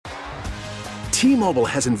T-Mobile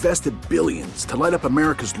has invested billions to light up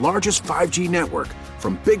America's largest 5G network,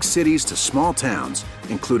 from big cities to small towns,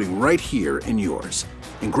 including right here in yours.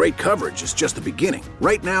 And great coverage is just the beginning.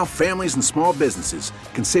 Right now, families and small businesses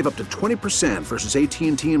can save up to 20% versus AT&T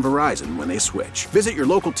and Verizon when they switch. Visit your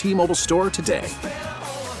local T-Mobile store today.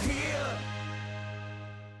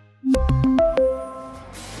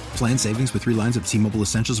 Plan savings with 3 lines of T-Mobile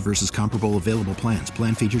Essentials versus comparable available plans.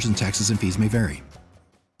 Plan features and taxes and fees may vary.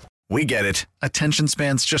 We get it. Attention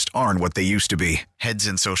spans just aren't what they used to be. Heads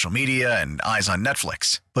in social media and eyes on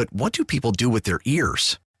Netflix. But what do people do with their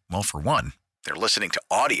ears? Well, for one, they're listening to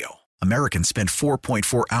audio. Americans spend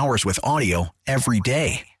 4.4 hours with audio every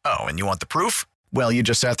day. Oh, and you want the proof? Well, you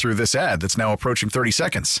just sat through this ad that's now approaching 30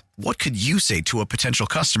 seconds. What could you say to a potential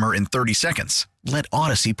customer in 30 seconds? Let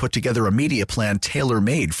Odyssey put together a media plan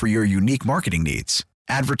tailor-made for your unique marketing needs.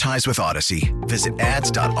 Advertise with Odyssey. Visit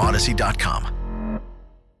ads.odyssey.com.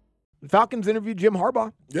 The Falcons interviewed Jim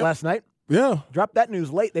Harbaugh last night. Yeah. Dropped that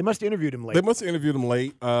news late. They must have interviewed him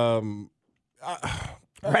late.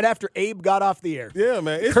 Right after Abe got off the air. Yeah,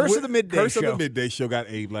 man. Curse of the Midday Show. Curse of the Midday Show got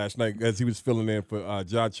Abe last night as he was filling in for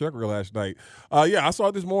John Chucker last night. I saw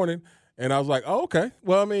it this morning, and I was like, oh, okay.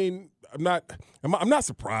 Well, I mean, I'm not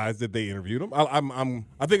surprised that they interviewed him.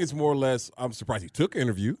 I think it's more or less I'm surprised he took an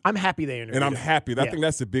interview. I'm happy they interviewed him. And I'm happy. I think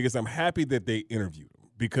that's the biggest. I'm happy that they interviewed him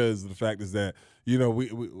because the fact is that,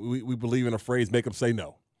 we believe in a phrase, make them say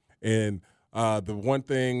no. And the one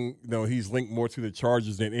thing, he's linked more to the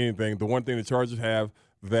Chargers than anything. The one thing the Chargers have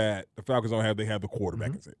that the Falcons don't have, they have the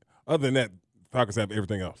quarterback. Other than that, Falcons have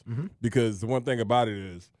everything else. Because the one thing about it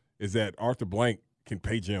is that Arthur Blank can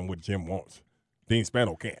pay Jim what Jim wants. Dean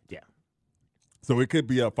Spano can't. Yeah. So it could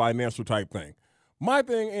be a financial type thing. My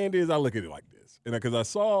thing, Andy, is I look at it like this. And because I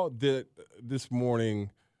saw that this morning,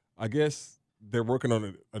 I guess they're working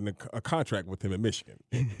on a contract with him in Michigan.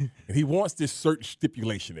 And he wants this certain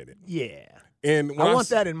stipulation in it. Yeah. And I want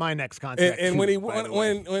that in my next contract. And when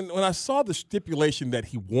I saw the stipulation that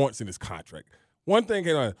he wants in his contract, one thing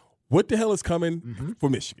came on, what the hell is coming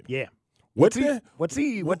for Michigan? Yeah. What's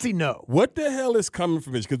he know? What the hell is coming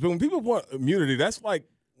from Michigan? Because when people want immunity, that's like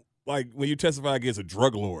when you testify against a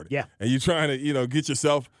drug lord. Yeah. And you're trying to, get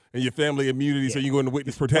yourself and your family immunity so you go into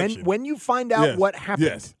witness protection. When you find out what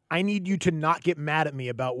happened, I need you to not get mad at me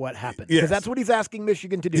about what happened. Because that's what he's asking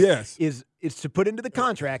Michigan to do. Yes. Is to put into the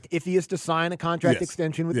contract, if he is to sign a contract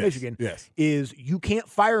extension with Michigan, is you can't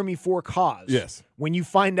fire me for cause. Yes. When you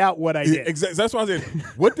find out what I did. Exactly. That's why I said,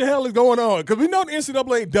 what the hell is going on? Because we know the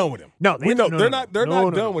NCAA ain't done with him. No, they're not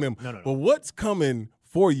done with him. No. But what's coming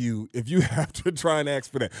for you if you have to try and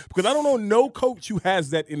ask for that? Because I don't know no coach who has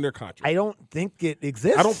that in their contract. I don't think it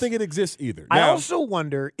exists. I don't think it exists either. I also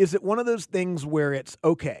wonder, is it one of those things where it's,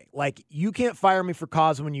 okay, like you can't fire me for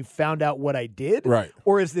cause when you found out what I did? Right.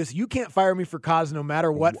 Or is this, you can't fire me for cause no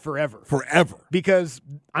matter what forever? Forever. Because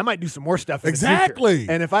I might do some more stuff in the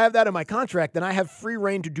future. And if I have that in my contract, then I have free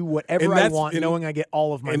reign to do whatever I want, knowing I get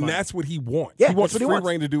all of my money. And that's what he wants. Yeah, he wants free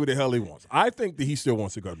reign to do what the hell he wants. I think that he still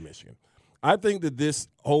wants to go to Michigan. I think that this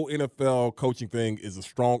whole NFL coaching thing is a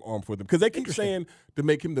strong arm for them because they keep saying to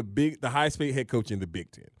make him the highest paid head coach in the Big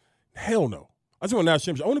Ten. Hell no. I just want to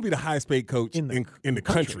championship. I want to be the highest paid coach in the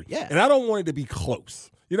country. Yeah. And I don't want it to be close.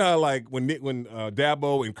 You know how like when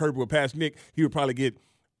Dabo and Kirby would pass Nick, he would probably get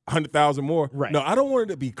 100,000 more. Right. No, I don't want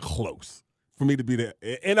it to be close for me to be there.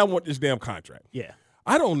 And I want this damn contract. Yeah.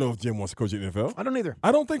 I don't know if Jim wants to coach in the NFL. I don't either.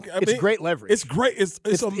 I don't think it's great leverage. It's great.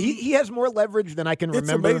 He has more leverage than I can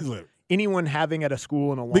remember anyone having at a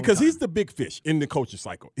school in a long time. Because he's the big fish in the coaching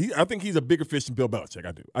cycle. I think he's a bigger fish than Bill Belichick.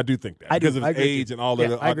 I do think that because of his age and all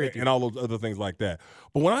those other things like that.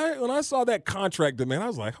 But when I saw that contract demand, I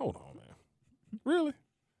was like, hold on, man, really?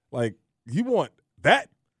 Like you want that?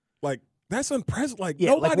 Like that's unprecedented. Like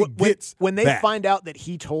nobody gets when they that. find out that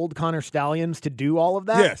he told Connor Stallions to do all of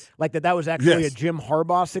that. Yes. Like that was actually a Jim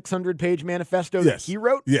Harbaugh 600-page manifesto that he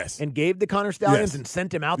wrote. Yes. And gave to Connor Stallions and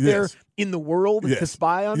sent him out there in the world to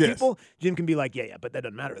spy on people. Jim can be like, yeah, but that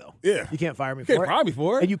doesn't matter though. Yeah. You can't fire me for it. You can't fire me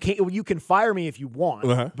for it. And you can fire me if you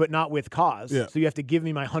want, but not with cause. Yeah. So you have to give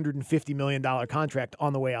me my $150 million contract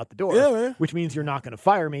on the way out the door. Yeah, man. Which means you're not going to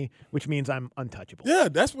fire me, which means I'm untouchable. Yeah,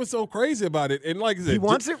 that's what's so crazy about it. And like I said, he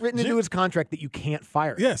wants it written into his contract that you can't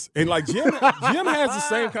fire him. Yes. And like Jim has the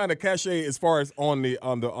same kind of cachet as far as on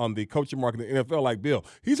the coaching market in the NFL like Bill.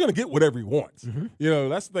 He's going to get whatever he wants.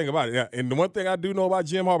 That's the thing about it. Yeah. And the one thing I do know about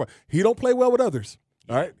Jim Harbaugh, he don't play well with others.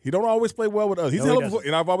 All right, he don't always play well with others.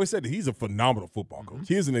 And I've always said that he's a phenomenal football coach.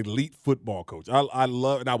 He is an elite football coach. I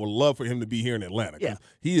love, and I would love for him to be here in Atlanta because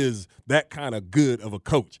he is that kind of good of a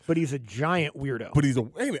coach. But he's a giant weirdo. But he's and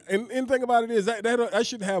the thing about it is that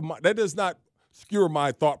should have that does not skewer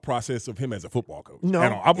my thought process of him as a football coach. No,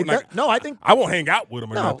 I think I won't hang out with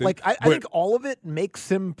him. Or nothing, I think all of it makes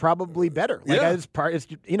him probably better.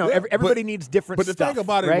 Everybody needs different. But the stuff, thing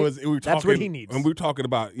about right? it was, that's what he needs. And we were talking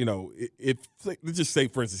about, if let's just say,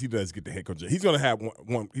 for instance, he does get the head coach, he's going to have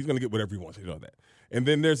one. He's going to get whatever he wants. You know that. And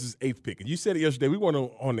then there's his 8th pick. And you said it yesterday. We weren't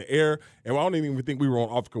on the air, and I don't even think we were on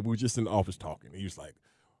office because we were just in the office talking. And he was like,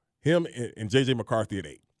 him and J.J. McCarthy at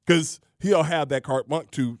 8. Because he'll have that carte blanche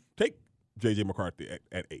to take J.J. McCarthy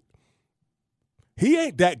at 8. He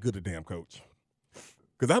ain't that good a damn coach.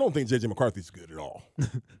 Because I don't think J.J. McCarthy's good at all.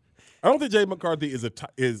 I don't think J.J. McCarthy is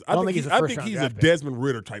I think he's a Desmond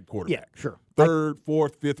Ridder type quarterback. Yeah, sure. 3rd,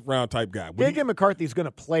 4th, 5th round type guy. J.J. McCarthy's going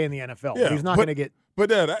to play in the NFL, but he's not going to get. But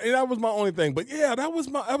that was my only thing. But yeah, that was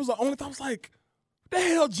the only thing. I was like, what the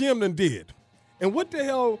hell Jim done did? And what the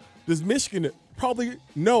hell does Michigan probably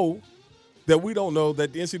know that we don't know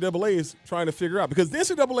that the NCAA is trying to figure out? Because the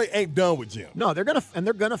NCAA ain't done with Jim. No, they're gonna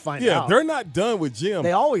find out. Yeah, they're not done with Jim.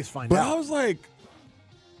 They always find out. But I was like,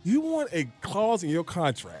 you want a clause in your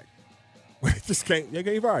contract where it just can't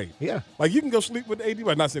fire you. Yeah. Like you can go sleep with the AD.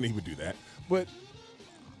 I'm not saying he would do that, but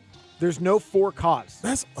there's no for cause.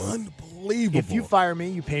 That's unbelievable. If you fire me,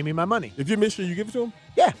 you pay me my money. If you're Michigan, you give it to him?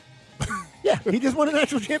 Yeah. Yeah, he just won a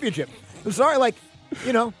national championship. I'm sorry,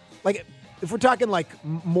 if we're talking like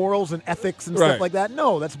morals and ethics and stuff like that,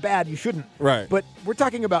 no, that's bad. You shouldn't. Right. But we're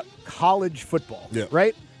talking about college football,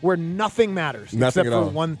 right? Where nothing matters except for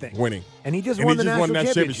one thing. Winning. And he just won the national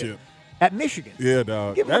championship. At Michigan. Yeah,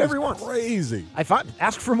 dog. Give him whatever he wants. Crazy.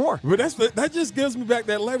 Ask for more. But that just gives me back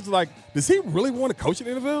that leverage. Like, does he really want to coach in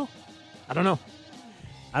the NFL? I don't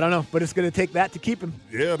know. But it's going to take that to keep him.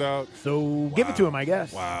 Yeah, dog. So give it to him, I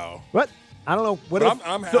guess. Wow. What? I don't know. What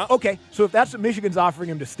So if that's what Michigan's offering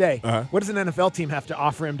him to stay, what does an NFL team have to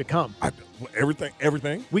offer him to come?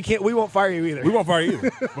 Everything. We won't fire you either. We won't fire you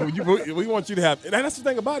either. But we want you to have. And that's the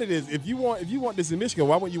thing about it is, if you want this in Michigan,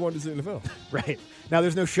 why wouldn't you want this in the NFL? Right. Now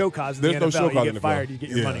there's no show cause in the NFL. No show cause you get fired, you get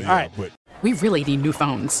your money. Yeah, all right. But We really need new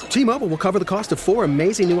phones. T-Mobile will cover the cost of 4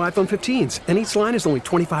 amazing new iPhone 15s, and each line is only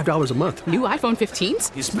 $25 a month. New iPhone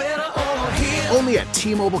 15s? It's better over here. Only at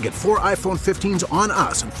T-Mobile, get 4 iPhone 15s on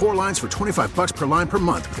us and 4 lines for $25 per line per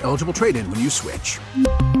month with eligible trade-in when you switch.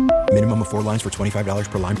 Minimum of 4 lines for $25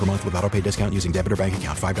 per line per month with autopay discount using debit or bank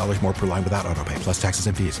account. $5 more per line without autopay, plus taxes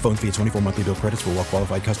and fees. Phone fee at 24 monthly bill credits for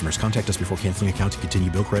well-qualified customers. Contact us before canceling account to continue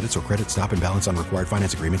bill credits or credit stop and balance on required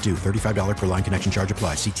finance agreement due. $35 per line connection charge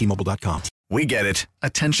applies. See T-Mobile.com. We get it.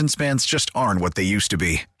 Attention spans just aren't what they used to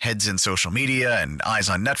be. Heads in social media and eyes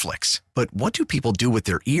on Netflix. But what do people do with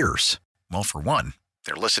their ears? Well, for one,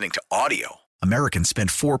 they're listening to audio. Americans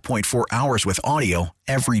spend 4.4 hours with audio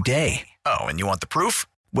every day. Oh, and you want the proof?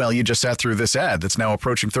 Well, you just sat through this ad that's now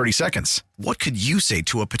approaching 30 seconds. What could you say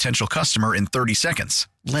to a potential customer in 30 seconds?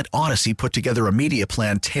 Let Odyssey put together a media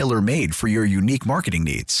plan tailor-made for your unique marketing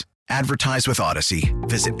needs. Advertise with Odyssey.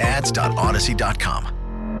 Visit ads.odyssey.com.